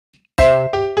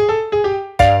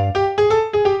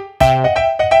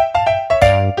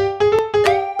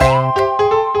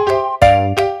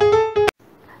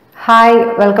Hi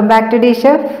welcome back to D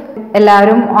chef.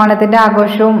 എല്ലാവരും ഓണത്തിൻ്റെ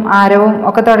ആഘോഷവും ആരവും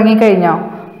ഒക്കെ തുടങ്ങിക്കഴിഞ്ഞോ?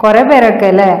 കുറേ പേരൊക്കെ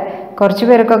അല്ലേ, കുറച്ച്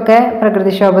പേർക്കൊക്കെ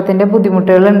പ്രകൃതിക്ഷോഭത്തിൻ്റെ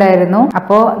ബുദ്ധിമുട്ടുകൾ ഉണ്ടായിരുന്നു.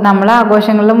 അപ്പോൾ നമ്മൾ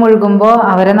ആഘോഷങ്ങളിൽ മുഴുകുമ്പോൾ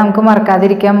അവരെ നമുക്ക്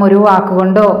മറക്കാതിരിക്കാം. ഒരു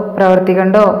വാക്കുകൊണ്ടോ പ്രവൃത്തി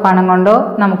കൊണ്ടോ പണം കൊണ്ടോ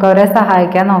നമുക്ക് അവരെ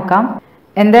സഹായിക്കാൻ നോക്കാം.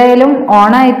 എന്തായാലും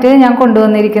ഓണായിട്ട് ഞാൻ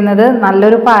കൊണ്ടുവന്നിരിക്കുന്നത്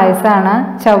നല്ലൊരു പായസമാണ്.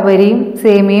 ചവ്വരിയും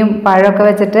സേമിയും പഴമൊക്കെ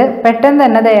വെച്ചിട്ട് പെട്ടെന്ന്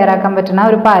തന്നെ തയ്യാറാക്കാൻ പറ്റുന്ന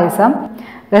ഒരു പായസം.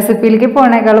 റെസിപ്പിയിലേക്ക്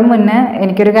പോണേക്കാളും മുന്നേ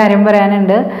എനിക്കൊരു കാര്യം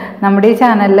പറയാനുണ്ട്. നമ്മുടെ ഈ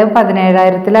ചാനലിൽ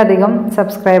 17,000-ലധികം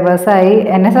സബ്സ്ക്രൈബേഴ്സായി.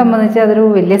 എന്നെ സംബന്ധിച്ച് അതൊരു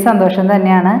വലിയ സന്തോഷം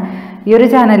തന്നെയാണ്. ഈ ഒരു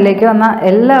ചാനലിലേക്ക് വന്ന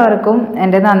എല്ലാവർക്കും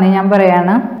എൻ്റെ നന്ദി ഞാൻ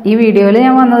പറയാണ്. ഈ വീഡിയോയിൽ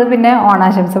ഞാൻ വന്നത് പിന്നെ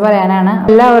ഓണാശംസ പറയാനാണ്.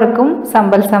 എല്ലാവർക്കും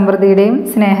സമ്പൽ സമൃദ്ധിയുടെയും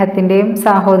സ്നേഹത്തിൻ്റെയും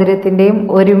സാഹോദര്യത്തിൻ്റെയും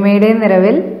ഒരുമയുടെയും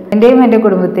നിറവിൽ എൻ്റെയും എൻ്റെ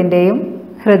കുടുംബത്തിൻ്റെയും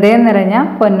ഹൃദയം നിറഞ്ഞ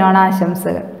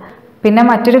പൊന്നോണാശംസകൾ. പിന്നെ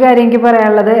മറ്റൊരു കാര്യം എനിക്ക്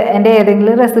പറയാനുള്ളത്, എൻ്റെ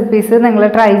ഏതെങ്കിലും റെസിപ്പീസ് നിങ്ങൾ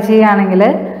ട്രൈ ചെയ്യുകയാണെങ്കിൽ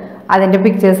അതിൻ്റെ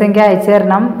പിക്ചേഴ്സ് എനിക്ക് അയച്ചു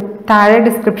തരണം. താഴെ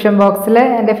ഡിസ്ക്രിപ്ഷൻ ബോക്സിൽ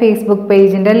എൻ്റെ ഫേസ്ബുക്ക്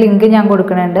പേജിൻ്റെ ലിങ്ക് ഞാൻ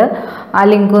കൊടുക്കുന്നുണ്ട്. ആ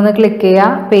ലിങ്ക് ഒന്ന് ക്ലിക്ക്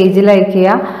ചെയ്യുക, പേജ് ലൈക്ക്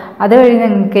ചെയ്യുക. അതുവഴി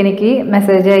നിങ്ങൾക്ക് എനിക്ക്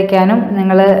മെസ്സേജ് അയക്കാനും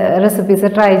നിങ്ങൾ റെസിപ്പീസ്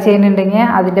ട്രൈ ചെയ്യുന്നുണ്ടെങ്കിൽ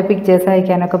അതിൻ്റെ പിക്ചേഴ്സ്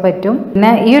അയക്കാനൊക്കെ പറ്റും.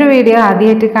 പിന്നെ ഈ ഒരു വീഡിയോ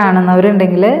ആദ്യമായിട്ട്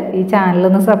കാണുന്നവരുണ്ടെങ്കിൽ ഈ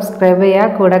ചാനലൊന്ന് സബ്സ്ക്രൈബ്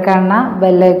ചെയ്യുക. കൂടെ കാണുന്ന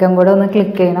ബെല്ലൈക്കൺ കൂടെ ഒന്ന്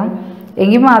ക്ലിക്ക് ചെയ്യണം.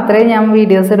 എങ്കിൽ മാത്രമേ ഞാൻ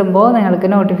വീഡിയോസ് ഇടുമ്പോൾ നിങ്ങൾക്ക്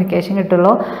നോട്ടിഫിക്കേഷൻ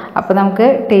കിട്ടുള്ളൂ. അപ്പോൾ നമുക്ക്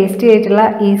ടേസ്റ്റി ആയിട്ടുള്ള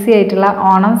ഈസി ആയിട്ടുള്ള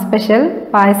ഓണം സ്പെഷ്യൽ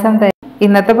പായസം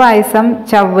ഇന്നത്തെ പായസം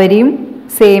ചവ്വരിയും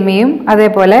സേമിയും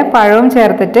അതേപോലെ പഴവും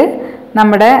ചേർത്തിട്ട്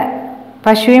നമ്മുടെ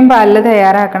പശുവിൻ പാലിൽ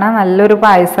തയ്യാറാക്കണ നല്ലൊരു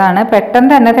പായസമാണ്.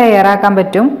 പെട്ടെന്ന് തന്നെ തയ്യാറാക്കാൻ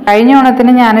പറ്റും. കഴിഞ്ഞ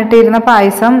ഓണത്തിന് ഞാനിട്ടിരുന്ന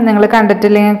പായസം നിങ്ങൾ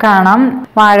കണ്ടിട്ടില്ലെങ്കിൽ കാണാം.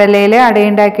 വാഴയിലയിൽ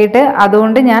അടയുണ്ടാക്കിയിട്ട്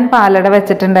അതുകൊണ്ട് ഞാൻ പാലട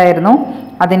വെച്ചിട്ടുണ്ടായിരുന്നു.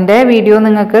 അതിൻ്റെ വീഡിയോ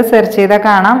നിങ്ങൾക്ക് സെർച്ച് ചെയ്താൽ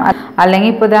കാണാം. അല്ലെങ്കിൽ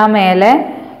ഇപ്പോൾ ഇതാ മേലെ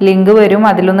ലിങ്ക് വരും,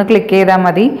 അതിലൊന്ന് ക്ലിക്ക് ചെയ്താൽ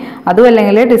മതി. അതും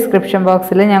അല്ലെങ്കിൽ ഡിസ്ക്രിപ്ഷൻ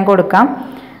ബോക്സിൽ ഞാൻ കൊടുക്കാം.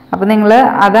 അപ്പോൾ നിങ്ങൾ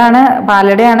അതാണ്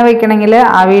പാലടയാണ് വയ്ക്കണമെങ്കിൽ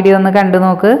ആ വീഡിയോ ഒന്ന് കണ്ടു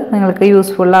നോക്ക്, നിങ്ങൾക്ക്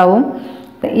യൂസ്ഫുള്ളാവും.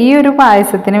 ഈ ഒരു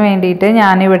പായസത്തിന് വേണ്ടിയിട്ട്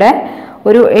ഞാനിവിടെ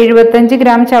ഒരു 75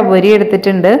 ഗ്രാം ചവ്വരി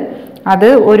എടുത്തിട്ടുണ്ട്. അത്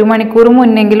 1 മണിക്കൂർ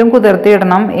മുന്നെങ്കിലും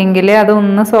കുതിർത്തിയിടണം, എങ്കിലേ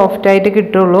അതൊന്ന് സോഫ്റ്റായിട്ട്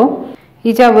കിട്ടുള്ളൂ.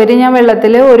 ഈ ചവ്വരി ഞാൻ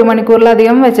വെള്ളത്തിൽ 1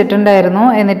 മണിക്കൂറിലധികം വെച്ചിട്ടുണ്ടായിരുന്നു.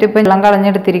 എന്നിട്ട് ഇപ്പം വെള്ളം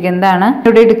കളഞ്ഞെടുത്തിരിക്കുന്നതാണ്.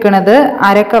 ഇവിടെ എടുക്കുന്നത്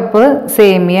 1/2 കപ്പ്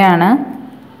സേമിയാണ്.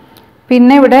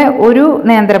 പിന്നെ ഇവിടെ ഒരു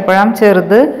നേന്ത്രപ്പഴം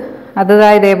ചെറുത്, അത്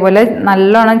ഇതേപോലെ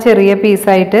നല്ലോണം ചെറിയ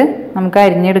പീസായിട്ട് നമുക്ക്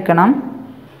അരിഞ്ഞെടുക്കണം.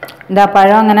 ഇതാ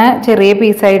പഴം അങ്ങനെ ചെറിയ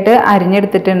പീസായിട്ട്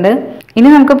അരിഞ്ഞെടുത്തിട്ടുണ്ട്. ഇനി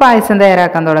നമുക്ക് പായസം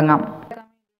തയ്യാറാക്കാൻ തുടങ്ങാം.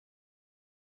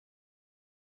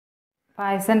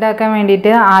 പായസം ഉണ്ടാക്കാൻ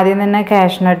വേണ്ടിയിട്ട് ആദ്യം തന്നെ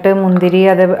കാഷ്നട്ട് മുന്തിരി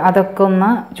അതൊക്കെ ഒന്ന്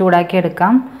ചൂടാക്കി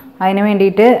എടുക്കാം. അതിന്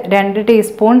വേണ്ടിയിട്ട് 2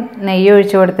 ടീസ്പൂൺ നെയ്യ്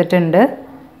ഒഴിച്ചു കൊടുത്തിട്ടുണ്ട്.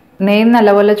 നെയ്യ്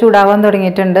നല്ലപോലെ ചൂടാവാൻ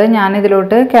തുടങ്ങിയിട്ടുണ്ട്.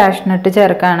 ഞാനിതിലോട്ട് കാഷ്നട്ട്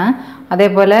ചേർക്കാണ്.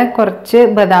 അതേപോലെ കുറച്ച്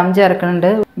ബദാം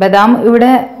ചേർക്കുന്നുണ്ട്. ബദാം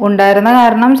ഇവിടെ ഉണ്ടായിരുന്ന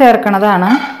കാരണം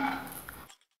ചേർക്കണതാണ്.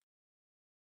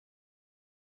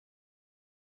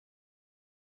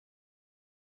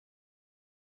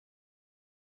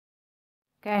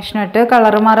 കാഷ്നട്ട്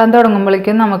കളറ് മാറാൻ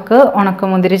തുടങ്ങുമ്പോഴേക്കും നമുക്ക്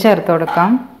ഉണക്കമുന്തിരി ചേർത്ത് കൊടുക്കാം.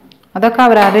 അതൊക്കെ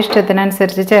അവരവരുടെ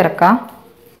ഇഷ്ടത്തിനനുസരിച്ച് ചേർക്കാം.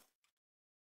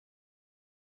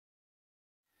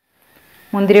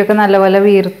 മുന്തിരിയൊക്കെ നല്ലപോലെ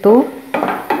വീർത്തു.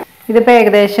 ഇതിപ്പോൾ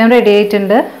ഏകദേശം റെഡി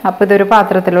ആയിട്ടുണ്ട്. അപ്പോൾ ഇതൊരു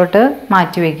പാത്രത്തിലോട്ട്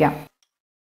മാറ്റി വയ്ക്കാം.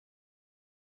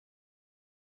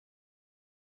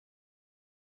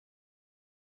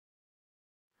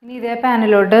 ഇനി ഇതേ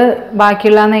പാനിലോട്ട്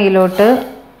ബാക്കിയുള്ള നെയ്യിലോട്ട്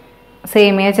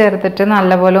സേമിയ ചേർത്തിട്ട്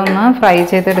നല്ലപോലെ ഒന്ന് ഫ്രൈ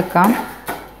ചെയ്തെടുക്കാം.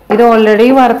 ഇത് ഓൾറെഡി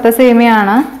വറുത്ത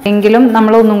സേമിയാണ്, എങ്കിലും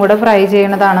നമ്മൾ ഒന്നും കൂടെ ഫ്രൈ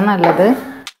ചെയ്യണതാണ് നല്ലത്.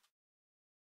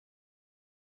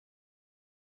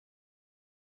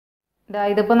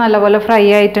 ഇതിപ്പോൾ നല്ലപോലെ ഫ്രൈ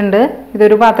ആയിട്ടുണ്ട്.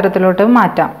 ഇതൊരു പാത്രത്തിലോട്ട്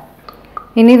മാറ്റാം.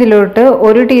 ഇനി ഇതിലോട്ട്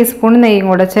 1 ടീസ്പൂൺ നെയ്യും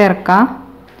കൂടെ ചേർക്കാം.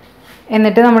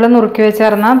 എന്നിട്ട് നമ്മൾ നുറുക്കി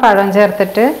വെച്ചേർന്ന പഴം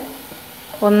ചേർത്തിട്ട്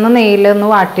ഒന്ന് നെയ്യിലൊന്ന്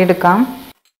വാട്ടിയെടുക്കാം.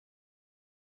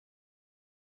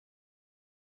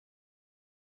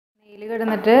 നെയ്യിൽ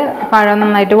കിടന്നിട്ട് പഴം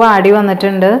നന്നായിട്ട് വാടി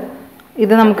വന്നിട്ടുണ്ട്.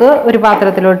 ഇത് നമുക്ക് ഒരു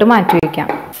പാത്രത്തിലോട്ട് മാറ്റി വയ്ക്കാം.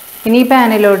 ഇനി ഈ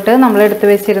പാനിലോട്ട് നമ്മൾ എടുത്ത്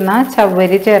വെച്ചിരുന്ന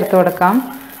ചവ്വരി ചേർത്ത് കൊടുക്കാം.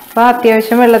 അപ്പോൾ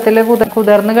അത്യാവശ്യം വെള്ളത്തിൽ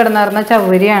കുതിർന്ന് കിടന്നിരുന്ന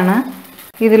ചവ്വരിയാണ്.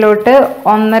 ഇതിലോട്ട്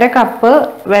 1.5 കപ്പ്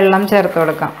വെള്ളം ചേർത്ത്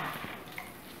കൊടുക്കാം.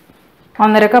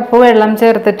 1.5 കപ്പ് വെള്ളം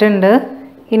ചേർത്തിട്ടുണ്ട്.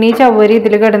 ഇനി ചവ്വരി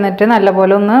ഇതിൽ കിടന്നിട്ട്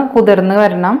നല്ലപോലെ ഒന്ന് കുതിർന്ന്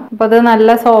വരണം. അപ്പോൾ അത് നല്ല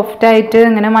സോഫ്റ്റായിട്ട്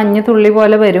ഇങ്ങനെ മഞ്ഞ് തുള്ളി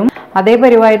പോലെ വരും. അതേ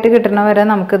പരിവായിട്ട് കിട്ടണ വരെ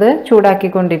നമുക്കിത്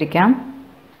ചൂടാക്കിക്കൊണ്ടിരിക്കാം.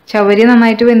 ചവ്വരി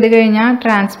നന്നായിട്ട് വെന്ത് കഴിഞ്ഞാൽ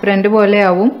ട്രാൻസ്പെറൻറ്റ് പോലെ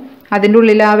ആവും. അതിൻ്റെ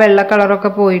ഉള്ളിൽ ആ വെള്ള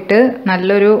കളറൊക്കെ പോയിട്ട്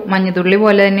നല്ലൊരു മഞ്ഞുതുള്ളി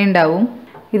പോലെ തന്നെ ഉണ്ടാവും.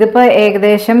 ഇതിപ്പോൾ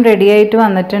ഏകദേശം റെഡി ആയിട്ട്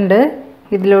വന്നിട്ടുണ്ട്.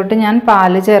 ഇതിലോട്ട് ഞാൻ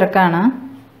പാല് ചേർക്കാണ്.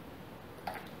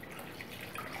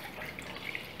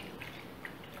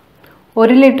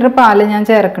 1 ലിറ്റർ പാല് ഞാൻ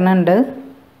ചേർക്കുന്നുണ്ട്.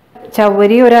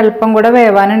 ചവ്വരി ഒരല്പം കൂടെ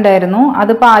വേവാനുണ്ടായിരുന്നു.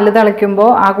 അത് പാല്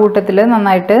തിളയ്ക്കുമ്പോൾ ആ കൂട്ടത്തിൽ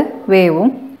നന്നായിട്ട് വേവും.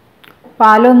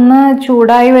 പാലൊന്ന്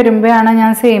ചൂടായി വരുമ്പോഴാണ്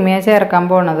ഞാൻ സേമിയ ചേർക്കാൻ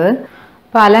പോണത്.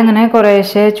 പാലങ്ങനെ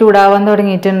കുറേശ്ശെ ചൂടാവാൻ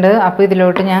തുടങ്ങിയിട്ടുണ്ട്. അപ്പോൾ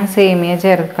ഇതിലോട്ട് ഞാൻ സേമിയ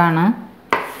ചേർക്കാണ്.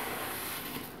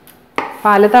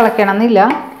 പാല് തിളയ്ക്കണം എന്നില്ല,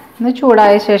 ഒന്ന്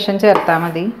ചൂടായ ശേഷം ചേർത്താൽ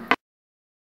മതി.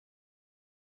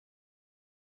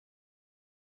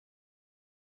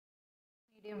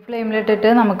 മീഡിയം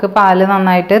ഫ്ലെയിമിലിട്ടിട്ട് നമുക്ക് പാല്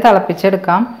നന്നായിട്ട്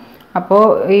തിളപ്പിച്ചെടുക്കാം. അപ്പോൾ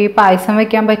ഈ പായസം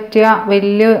വെക്കാൻ പറ്റിയ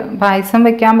പായസം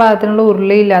വെക്കാൻ പാകത്തിനുള്ള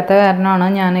ഉരുളി ഇല്ലാത്ത കാരണമാണ്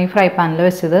ഞാൻ ഈ ഫ്രൈ പാനിൽ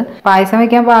വെച്ചത്. പായസം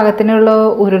വെക്കാൻ പാകത്തിനുള്ള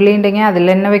ഉരുളി ഉണ്ടെങ്കിൽ അതിൽ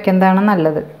തന്നെ വെക്കുന്നതാണ്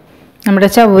നല്ലത്. നമ്മുടെ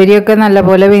ചവ്വരിയൊക്കെ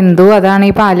നല്ലപോലെ വെന്തു. അതാണ്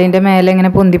ഈ പാലിൻ്റെ മേലെ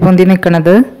ഇങ്ങനെ പൊന്തി പൊന്തി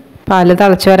നിൽക്കുന്നത്. പാല്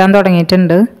തിളച്ച് വരാൻ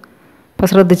തുടങ്ങിയിട്ടുണ്ട്. അപ്പോൾ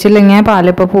ശ്രദ്ധിച്ചില്ലെങ്കിൽ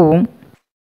പാലിപ്പോൾ പോവും.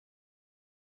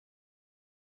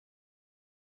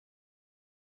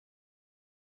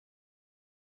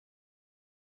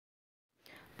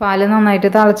 പാല് നന്നായിട്ട്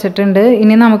തിളച്ചിട്ടുണ്ട്.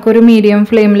 ഇനി നമുക്കൊരു മീഡിയം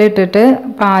ഫ്ലെയിമിൽ ഇട്ടിട്ട്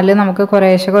പാല് നമുക്ക്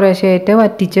കുറേശ്ശെയായിട്ട്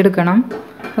വറ്റിച്ചെടുക്കണം.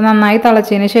 അപ്പോൾ നന്നായി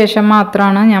തിളച്ചതിന് ശേഷം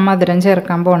മാത്രമാണ് ഞാൻ മധുരം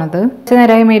ചേർക്കാൻ പോണത്. കുറച്ച്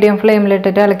നേരമായി മീഡിയം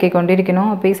ഫ്ലെയിമിലിട്ടിട്ട് ഇളക്കിക്കൊണ്ടിരിക്കുന്നു.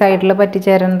 അപ്പോൾ ഈ സൈഡിൽ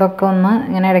പറ്റിച്ചേരുന്നതൊക്കെ ഒന്ന്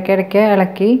ഇങ്ങനെ ഇടയ്ക്കിടയ്ക്ക്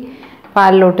ഇളക്കി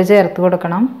പാലിലോട്ട് ചേർത്ത്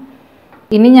കൊടുക്കണം.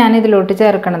 ഇനി ഞാൻ ഇതിലോട്ട്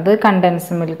ചേർക്കണത്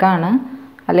കണ്ടൻസ് മിൽക്കാണ്,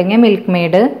 അല്ലെങ്കിൽ മിൽക്ക്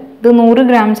മെയ്ഡ്. ഇത് 100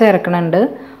 ഗ്രാം ചേർക്കണുണ്ട്.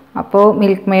 അപ്പോൾ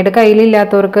മിൽക്ക് മെയ്ഡ്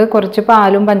കയ്യിലില്ലാത്തവർക്ക് കുറച്ച്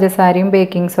പാലും പഞ്ചസാരയും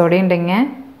ബേക്കിംഗ് സോഡയും ഉണ്ടെങ്കിൽ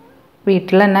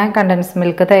വീട്ടിൽ തന്നെ കണ്ടൻസ്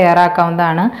മിൽക്ക്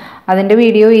തയ്യാറാക്കാവുന്നതാണ്. അതിൻ്റെ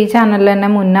വീഡിയോ ഈ ചാനലിൽ തന്നെ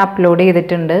മുന്നേ അപ്ലോഡ്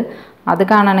ചെയ്തിട്ടുണ്ട്. അത്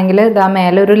കാണണമെങ്കിൽ ഇതാ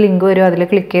മേലെ ഒരു ലിങ്ക് വരും, അതിൽ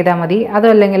ക്ലിക്ക് ചെയ്താൽ മതി.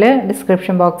 അതല്ലെങ്കിൽ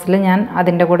ഡിസ്ക്രിപ്ഷൻ ബോക്സിൽ ഞാൻ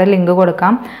അതിൻ്റെ കൂടെ ലിങ്ക്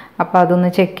കൊടുക്കാം. അപ്പോൾ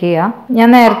അതൊന്ന് ചെക്ക് ചെയ്യുക. ഞാൻ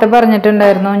നേരത്തെ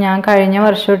പറഞ്ഞിട്ടുണ്ടായിരുന്നു, ഞാൻ കഴിഞ്ഞ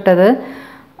വർഷം ഇട്ടത്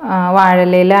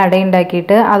വാഴയിലയിൽ അട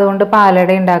ഉണ്ടാക്കിയിട്ട് അതുകൊണ്ട് പാലട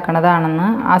ഉണ്ടാക്കണതാണെന്ന്.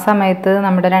 ആ സമയത്ത്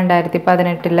നമ്മുടെ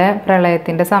 2018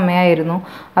 പ്രളയത്തിൻ്റെ സമയമായിരുന്നു.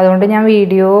 അതുകൊണ്ട് ഞാൻ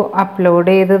വീഡിയോ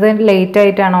അപ്ലോഡ് ചെയ്തത്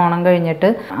ലേറ്റായിട്ടാണ്, ഓണം കഴിഞ്ഞിട്ട്.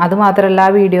 അതുമാത്രമല്ല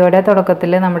ആ വീഡിയോയുടെ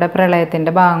തുടക്കത്തിൽ നമ്മുടെ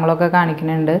പ്രളയത്തിൻ്റെ ഭാഗങ്ങളൊക്കെ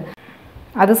കാണിക്കുന്നുണ്ട്.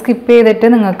 അത് സ്കിപ്പ് ചെയ്തിട്ട്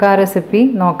നിങ്ങൾക്ക് ആ റെസിപ്പി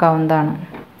നോക്കാവുന്നതാണ്.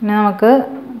 പിന്നെ നമുക്ക്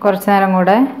കുറച്ച് നേരം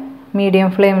കൂടെ മീഡിയം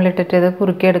ഫ്ലെയിമിലിട്ടിട്ട് ഇത്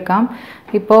കുറുക്കിയെടുക്കാം.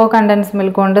 ഇപ്പോൾ കണ്ടൻസ്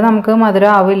മിൽക്ക് കൊണ്ട് നമുക്ക്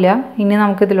മധുരം ആവില്ല. ഇനി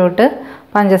നമുക്ക് ഇതിലോട്ട്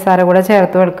പഞ്ചസാര കൂടെ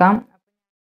ചേർത്ത് കൊടുക്കാം.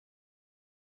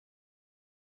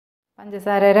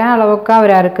 പഞ്ചസാരയുടെ അളവൊക്കെ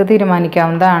അവരവർക്ക്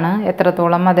തീരുമാനിക്കാവുന്നതാണ്,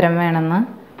 എത്രത്തോളം മധുരം വേണമെന്ന്.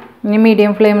 ഇനി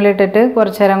മീഡിയം ഫ്ലെയിമിലിട്ടിട്ട്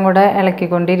കുറച്ച് നേരം കൂടെ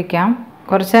ഇളക്കിക്കൊണ്ടിരിക്കാം.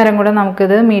 കുറച്ച് നേരം കൂടെ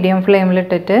നമുക്കിത് മീഡിയം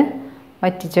ഫ്ലെയിമിലിട്ടിട്ട്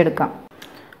വറ്റിച്ചെടുക്കാം.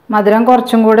 മധുരം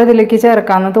കുറച്ചും കൂടെ ഇതിലേക്ക്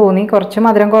ചേർക്കാമെന്ന് തോന്നി. കുറച്ച്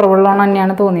മധുരം കുറവുള്ളതാണ്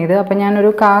തന്നെയാണ് തോന്നിയത്. അപ്പോൾ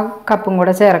ഞാനൊരു 1/4 കപ്പും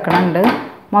കൂടെ ചേർക്കണുണ്ട്.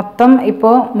 മൊത്തം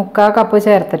ഇപ്പോൾ 3/4 കപ്പ്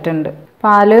ചേർത്തിട്ടുണ്ട്.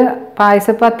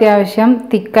 പായസം ഇപ്പോൾ അത്യാവശ്യം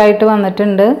തിക്കായിട്ട്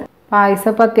വന്നിട്ടുണ്ട്.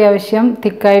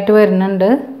 വരുന്നുണ്ട്.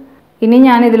 ഇനി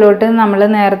ഞാൻ ഇതിലോട്ട് നമ്മൾ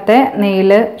നേരത്തെ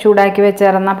നെയ്യിൽ ചൂടാക്കി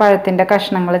വെച്ചിരുന്ന പഴത്തിൻ്റെ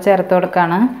കഷ്ണങ്ങൾ ചേർത്ത്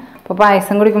കൊടുക്കുകയാണ്. അപ്പോൾ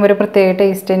പായസം കുടിക്കുമ്പോൾ ഒരു പ്രത്യേക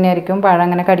ടേസ്റ്റ് തന്നെയായിരിക്കും പഴം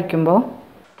അങ്ങനെ കടിക്കുമ്പോൾ.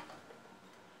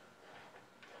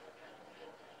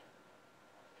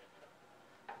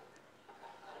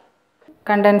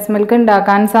 കണ്ടൻസ് മിൽക്ക്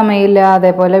ഉണ്ടാക്കാൻ സമയമില്ല,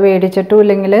 അതേപോലെ മേടിച്ചിട്ടും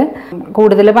ഇല്ലെങ്കിൽ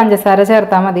കൂടുതൽ പഞ്ചസാര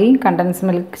ചേർത്താൽ മതി. കണ്ടൻസ്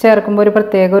മിൽക്ക് ചേർക്കുമ്പോൾ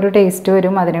ഒരു ടേസ്റ്റ്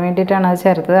വരും. അതിന് വേണ്ടിയിട്ടാണ് അത്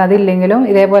ചേർത്തത്. അതില്ലെങ്കിലും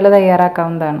ഇതേപോലെ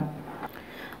തയ്യാറാക്കാവുന്നതാണ്.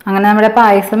 അങ്ങനെ നമ്മുടെ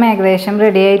പായസം ഏകദേശം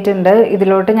റെഡി ആയിട്ടുണ്ട്.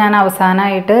 ഇതിലോട്ട് ഞാൻ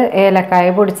അവസാനമായിട്ട്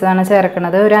ഏലക്കായ പൊടിച്ചതാണ്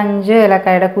ചേർക്കുന്നത്. ഒരു 5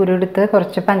 ഏലക്കായുടെ കുരു എടുത്ത്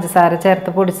കുറച്ച് പഞ്ചസാര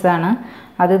ചേർത്ത് പൊടിച്ചതാണ്.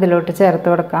 അത് ഇതിലോട്ട് ചേർത്ത്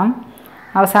കൊടുക്കാം.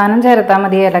 അവസാനം ചേർത്താൽ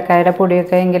മതി ഏലക്കായുടെ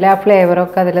പൊടിയൊക്കെ, എങ്കിൽ ആ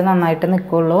ഫ്ലേവറൊക്കെ അതിൽ നന്നായിട്ട്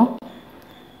നിൽക്കുള്ളൂ.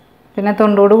 പിന്നെ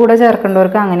തൊണ്ടോട് കൂടെ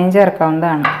ചേർക്കേണ്ടവർക്ക് അങ്ങനെയും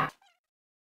ചേർക്കാവുന്നതാണ്.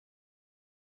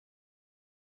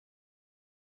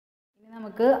 ഇനി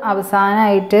നമുക്ക്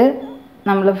അവസാനമായിട്ട്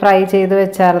നമ്മൾ ഫ്രൈ ചെയ്ത്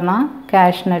വെച്ചാർന്ന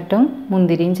കാഷ്നട്ടും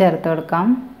മുന്തിരിയും ചേർത്ത് കൊടുക്കാം.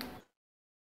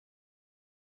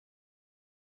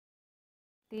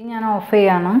 തീ ഞാൻ ഓഫ്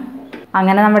ചെയ്യാണ്.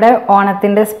 അങ്ങനെ നമ്മുടെ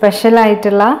ഓണത്തിൻ്റെ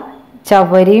സ്പെഷ്യലായിട്ടുള്ള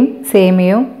ചവ്വരിയും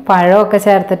സേമിയയും പഴമൊക്കെ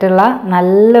ചേർത്തിട്ടുള്ള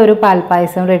നല്ലൊരു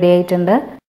പാൽപ്പായസം റെഡി ആയിട്ടുണ്ട്.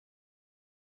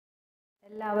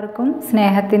 എല്ലാവർക്കും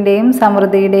സ്നേഹത്തിൻ്റെയും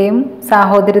സമൃദ്ധിയുടെയും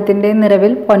സാഹോദര്യത്തിൻ്റെയും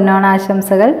നിറവിൽ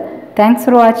പൊന്നോണാശംസകൾ. Thanks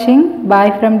for watching. Bye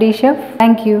from D chef.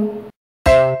 Thank you.